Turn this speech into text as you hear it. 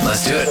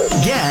Let's do it.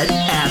 Get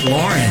at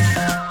Lauren.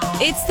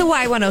 It's the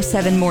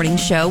Y107 Morning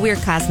Show. We're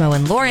Cosmo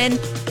and Lauren,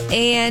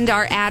 and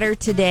our adder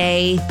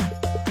today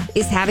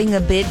is having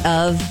a bit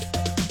of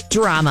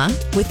drama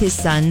with his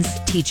son's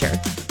teacher.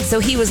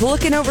 So he was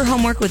looking over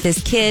homework with his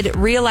kid,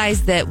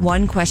 realized that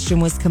one question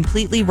was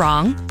completely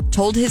wrong,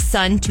 told his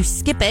son to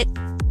skip it,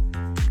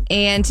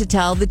 and to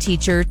tell the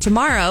teacher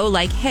tomorrow,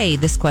 like, hey,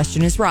 this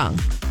question is wrong.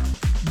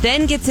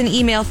 Then gets an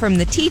email from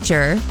the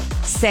teacher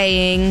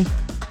saying,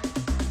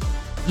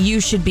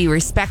 you should be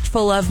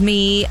respectful of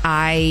me.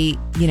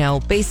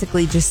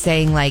 Basically just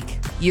saying, like,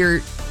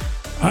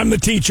 I'm the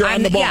teacher,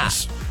 I'm the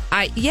boss.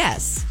 Yeah,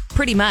 yes,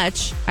 pretty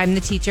much. I'm the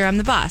teacher, I'm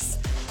the boss.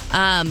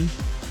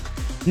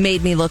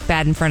 Made me look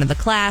bad in front of the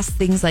class,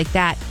 things like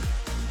that.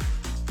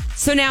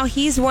 So now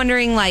he's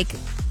wondering, like,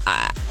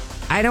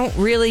 I don't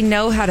really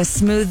know how to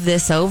smooth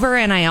this over,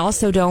 and I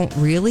also don't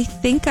really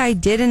think I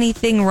did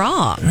anything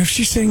wrong. If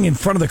she's saying in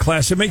front of the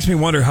class, it makes me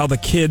wonder how the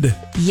kid...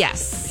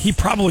 Yes. He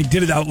probably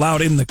did it out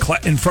loud in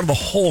front of the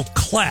whole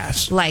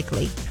class.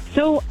 Likely.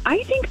 So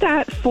I think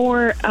that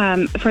for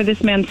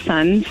this man's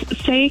son's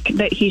sake,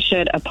 that he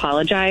should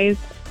apologize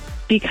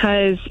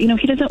because, he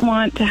doesn't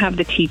want to have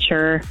the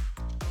teacher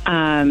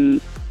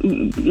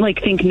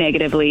think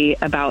negatively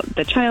about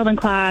the child in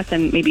class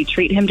and maybe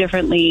treat him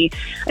differently.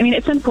 I mean,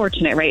 it's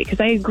unfortunate, right?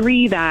 Because I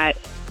agree that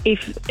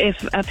if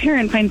a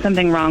parent finds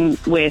something wrong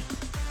with,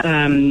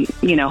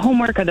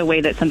 homework or the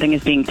way that something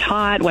is being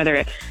taught,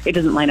 whether it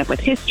doesn't line up with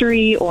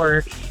history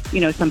or,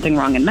 something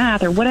wrong in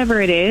math or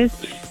whatever it is,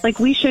 like,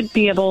 we should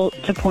be able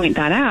to point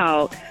that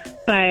out.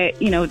 But,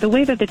 the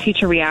way that the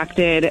teacher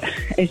reacted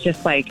is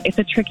just like, it's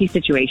a tricky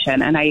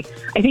situation. And I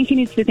think he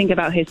needs to think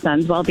about his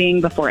son's well-being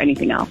before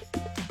anything else.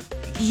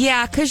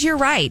 Yeah, because you're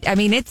right. I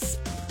mean, it's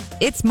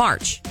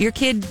March. Your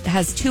kid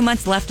has 2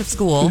 months left of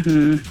school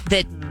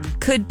that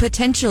could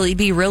potentially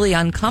be really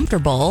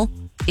uncomfortable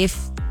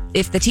if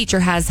the teacher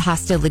has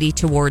hostility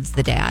towards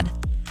the dad.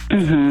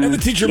 Mm-hmm. And the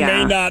teacher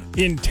may not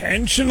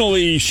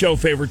intentionally show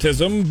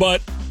favoritism,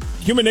 but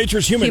human nature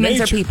is human nature.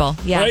 Humans are people,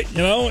 yeah. Right?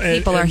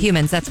 People are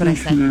humans, that's what I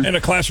said. In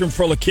a classroom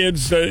full of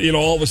kids,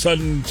 all of a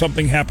sudden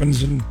something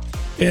happens and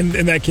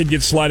that kid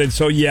gets slighted.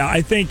 So, yeah,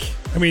 I think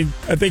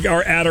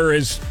our adder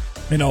is,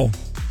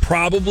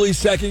 probably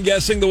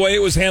second-guessing the way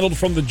it was handled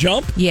from the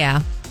jump.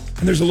 Yeah.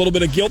 And there's a little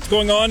bit of guilt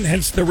going on,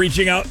 hence the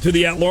reaching out to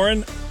the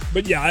 @Lauren.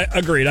 But, yeah, I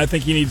agreed. I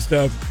think he needs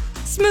to...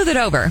 smooth it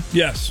over.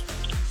 Yes.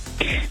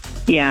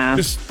 Yeah.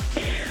 Just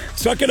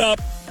suck it up,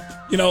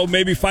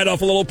 maybe fight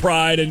off a little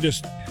pride and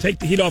just take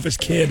the heat off his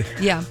kid.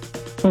 Yeah.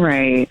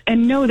 Right.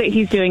 And know that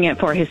he's doing it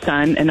for his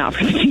son and not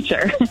for the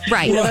teacher.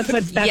 Right. That's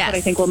what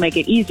I think will make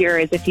it easier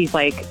is if he's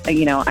like, I'm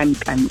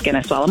going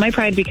to swallow my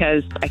pride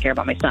because I care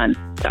about my son.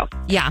 So,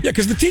 yeah. Yeah,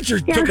 because the teacher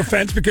took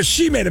offense because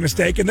she made a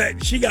mistake and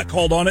that she got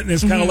called on it and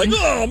is kind of like,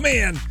 oh,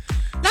 man.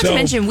 Not to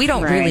mention, we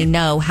don't really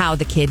know how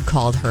the kid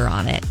called her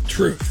on it.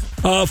 Truth.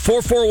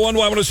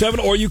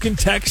 441-Y107, or you can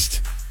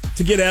text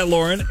to get at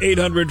Lauren,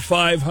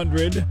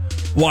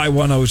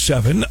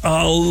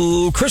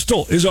 800-500-Y107.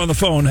 Crystal is on the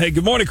phone. Hey,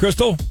 good morning,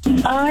 Crystal.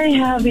 I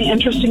have the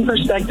interesting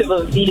perspective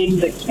of being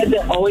the kid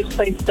that always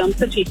plays dump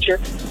the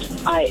teacher.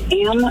 I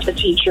am a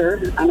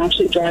teacher. I'm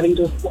actually driving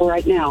to a school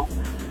right now.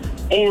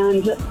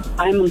 And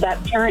I'm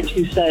that parent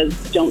who says,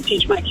 don't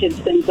teach my kids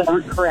things that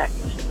aren't correct.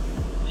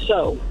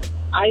 So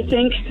I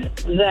think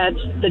that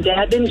the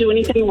dad didn't do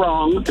anything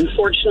wrong.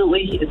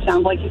 Unfortunately, it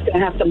sounds like he's going to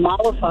have to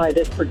mollify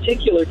this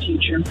particular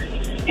teacher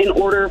in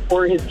order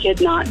for his kid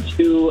not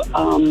to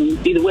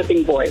be the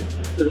whipping boy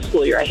for the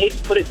school year. I hate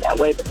to put it that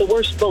way, but the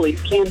worst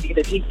bullies can be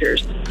the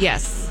teachers.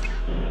 Yes.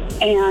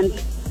 And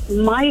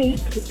my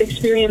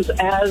experience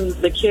as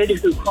the kid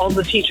who called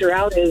the teacher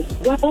out is,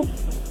 well,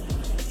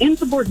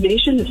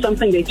 insubordination is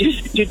something they do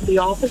to the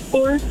office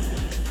for.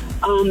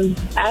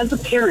 As a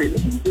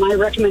parent, my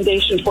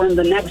recommendation for him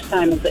the next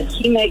time is that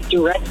he make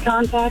direct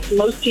contact.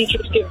 Most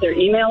teachers give their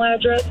email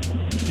address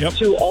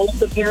to all of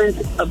the parents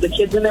of the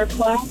kids in their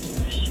class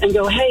and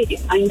go, hey,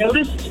 I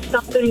noticed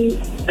something,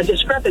 a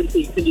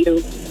discrepancy. Could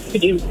you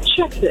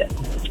check this?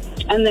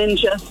 And then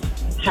just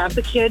have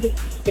the kid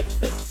fix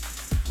it.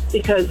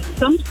 Because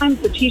sometimes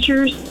the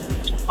teachers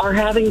are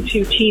having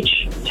to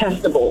teach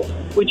testables,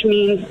 which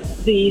means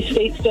the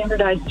state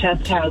standardized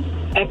test has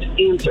X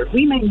answer.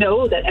 We may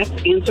know that X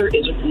answer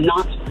is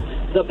not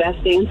the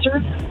best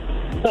answer,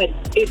 but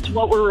it's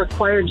what we're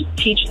required to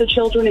teach the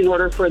children in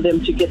order for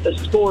them to get the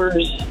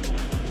scores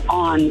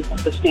on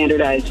the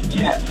standardized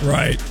test.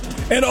 Right.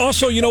 And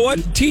also, you know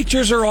what?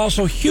 Teachers are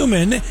also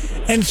human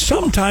and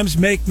sometimes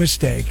make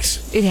mistakes.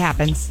 It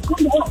happens.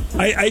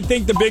 I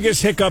think the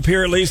biggest hiccup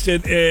here, at least,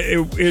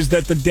 is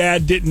that the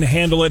dad didn't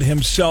handle it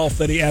himself,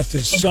 that he asked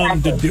his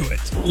son to do it.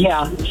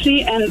 Yeah.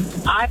 See, and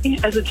I,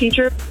 as a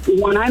teacher,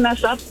 when I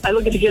mess up, I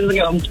look at the kids and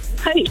go,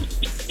 hey,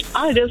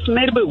 I just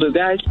made a boo-boo,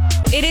 guys.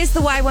 It is the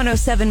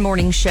Y107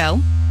 Morning Show.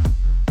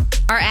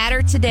 Our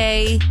adder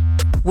today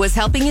was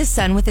helping his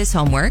son with his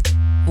homework.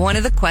 One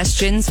of the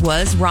questions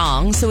was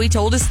wrong, so he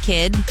told his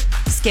kid,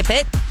 skip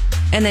it,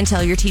 and then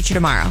tell your teacher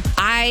tomorrow.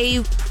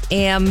 I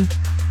am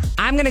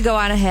I'm going to go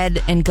on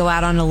ahead and go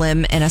out on a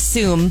limb and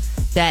assume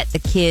that the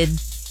kid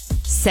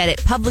said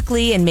it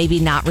publicly and maybe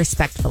not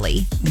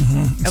respectfully.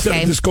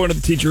 Instead of just going to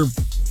the teacher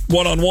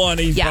one-on-one,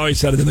 he probably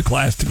said it in the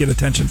class to get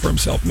attention for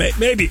himself.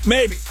 Maybe.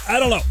 I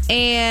don't know.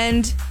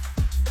 And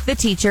the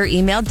teacher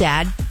emailed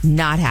dad,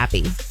 not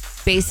happy.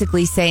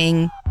 Basically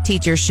saying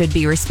teachers should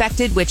be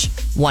respected, which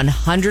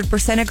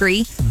 100%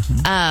 agree.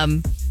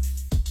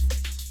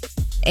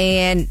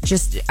 And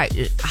just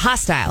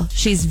hostile.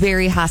 She's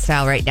very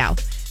hostile right now.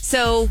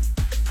 So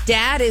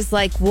dad is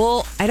like,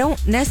 well, I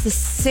don't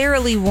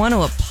necessarily want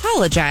to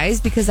apologize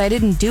because I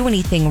didn't do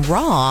anything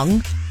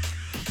wrong,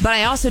 but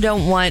I also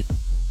don't want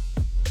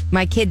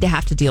my kid to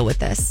have to deal with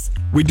this.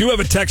 We do have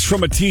a text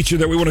from a teacher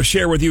that we want to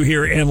share with you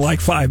here in like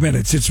 5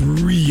 minutes. It's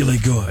really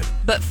good.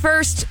 But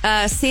first,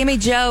 Sammy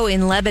Joe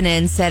in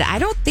Lebanon said, I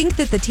don't think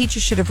that the teacher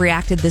should have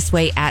reacted this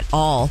way at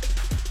all.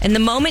 And the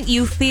moment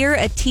you fear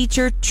a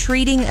teacher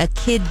treating a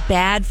kid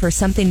bad for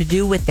something to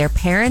do with their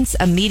parents,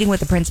 a meeting with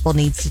the principal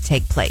needs to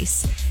take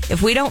place.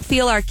 If we don't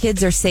feel our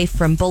kids are safe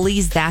from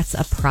bullies, that's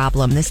a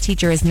problem. This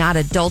teacher is not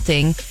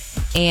adulting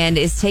and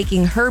is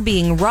taking her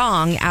being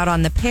wrong out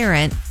on the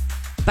parent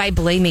by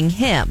blaming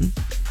him.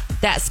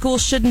 That school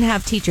shouldn't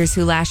have teachers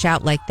who lash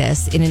out like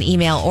this in an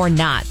email or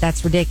not.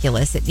 That's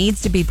ridiculous. It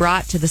needs to be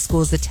brought to the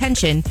school's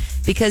attention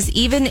because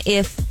even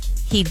if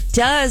he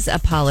does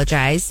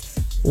apologize,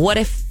 what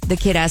if the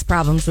kid has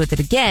problems with it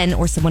again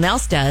or someone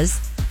else does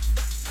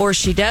or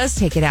she does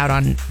take it out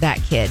on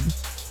that kid?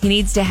 He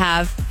needs to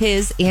have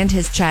his and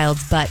his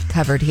child's butt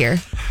covered here.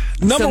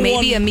 So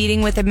maybe a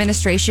meeting with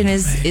administration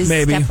is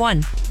step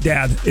one.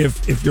 Dad,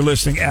 if you're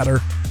listening,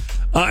 Adder.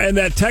 And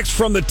that text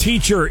from the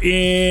teacher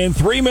in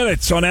 3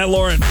 minutes on At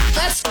Lauren.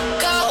 Let's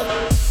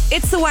go.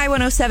 It's the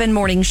Y107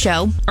 morning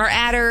show. Our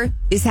Adder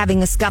is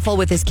having a scuffle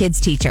with his kid's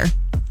teacher.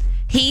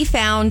 He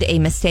found a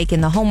mistake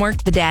in the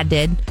homework the dad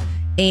did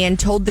and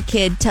told the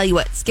kid, tell you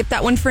what, skip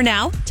that one for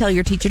now. Tell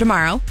your teacher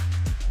tomorrow.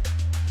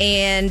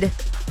 And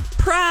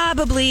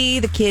probably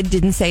the kid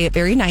didn't say it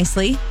very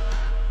nicely.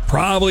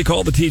 Probably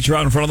called the teacher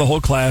out in front of the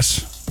whole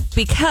class.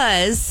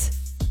 Because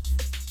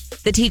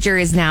the teacher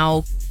is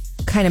now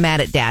kind of mad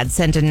at dad,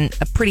 sent in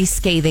a pretty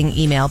scathing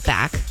email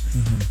back.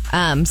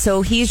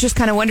 So he's just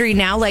kind of wondering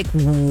now, like,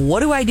 what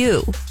do I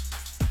do?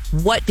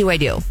 What do I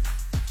do?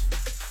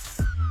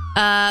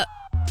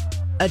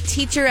 A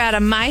teacher out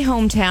of my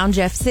hometown,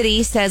 Jeff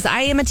City, says,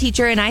 I am a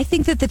teacher and I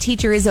think that the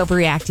teacher is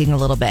overreacting a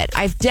little bit.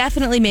 I've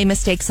definitely made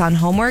mistakes on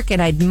homework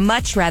and I'd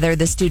much rather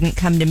the student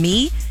come to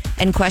me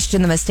and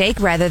question the mistake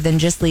rather than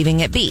just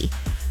leaving it be.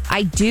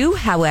 I do,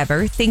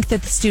 however, think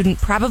that the student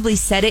probably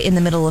said it in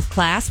the middle of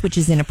class, which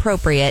is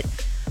inappropriate.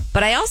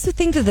 But I also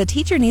think that the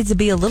teacher needs to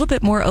be a little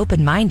bit more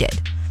open-minded.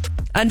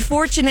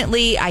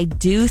 Unfortunately, I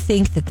do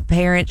think that the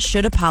parent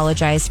should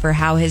apologize for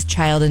how his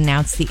child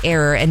announced the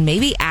error and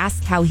maybe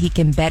ask how he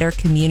can better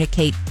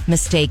communicate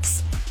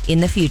mistakes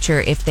in the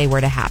future if they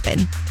were to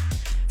happen.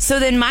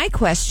 So then my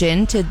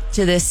question to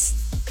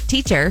this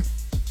teacher,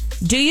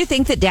 do you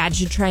think that dad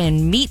should try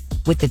and meet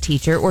with the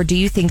teacher or do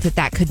you think that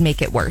that could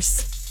make it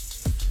worse?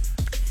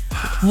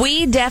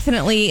 We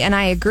definitely, and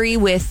I agree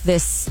with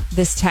this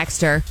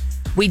texter,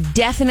 we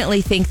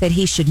definitely think that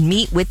he should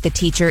meet with the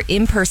teacher.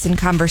 In-person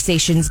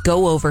conversations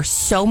go over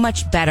so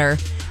much better.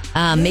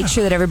 Make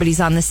sure that everybody's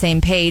on the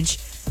same page.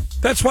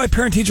 That's why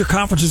parent-teacher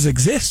conferences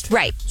exist.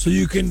 Right. So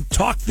you can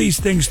talk these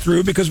things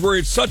through because we're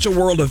in such a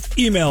world of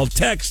email,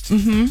 text,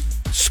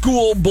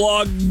 school,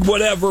 blog,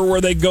 whatever,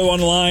 where they go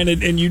online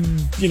and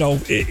you know,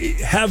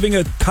 having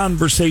a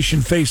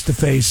conversation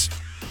face-to-face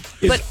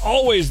is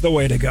always the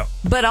way to go.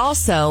 But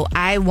also,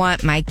 I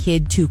want my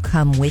kid to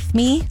come with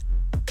me.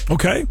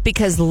 Okay.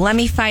 Because let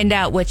me find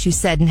out what you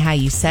said and how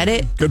you said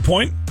it. Good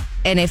point.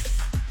 And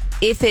if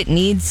it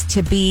needs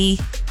to be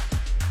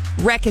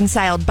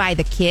reconciled by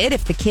the kid,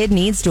 if the kid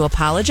needs to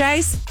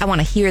apologize, I want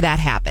to hear that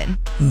happen.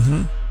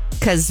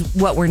 Because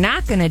what we're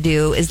not going to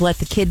do is let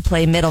the kid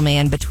play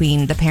middleman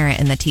between the parent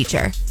and the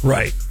teacher.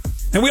 Right.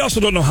 And we also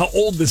don't know how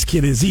old this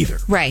kid is either.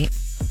 Right.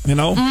 You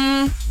know?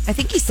 I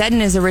think he said in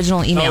his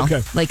original email,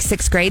 like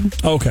 6th grade.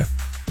 Okay.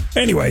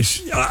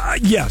 Anyways,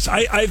 yes,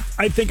 I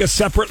think a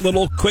separate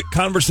little quick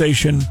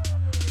conversation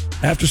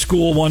after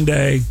school one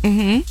day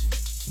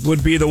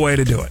would be the way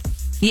to do it.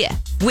 Yeah,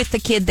 with the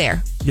kid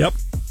there. Yep.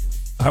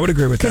 I would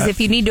agree with that. Because if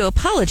you need to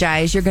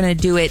apologize, you're going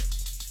to do it.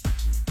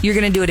 You're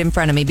going to do it in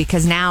front of me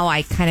because now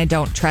I kind of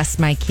don't trust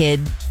my kid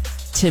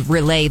to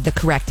relay the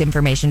correct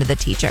information to the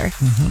teacher.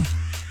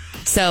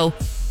 So,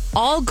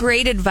 all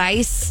great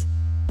advice.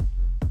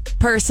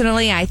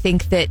 Personally, I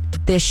think that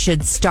this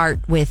should start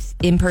with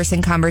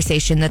in-person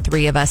conversation, the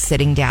three of us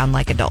sitting down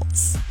like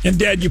adults. And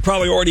Dad, you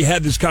probably already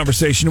had this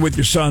conversation with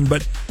your son,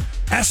 but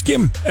ask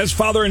him as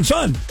father and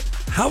son,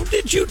 how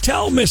did you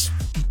tell Miss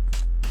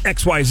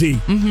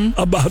XYZ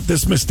about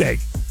this mistake?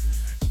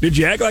 Did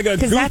you act like a goofball?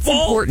 Because that's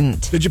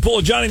important. Did you pull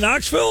a Johnny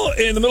Knoxville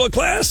in the middle of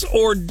class?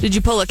 Or did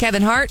you pull a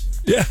Kevin Hart?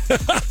 Yeah.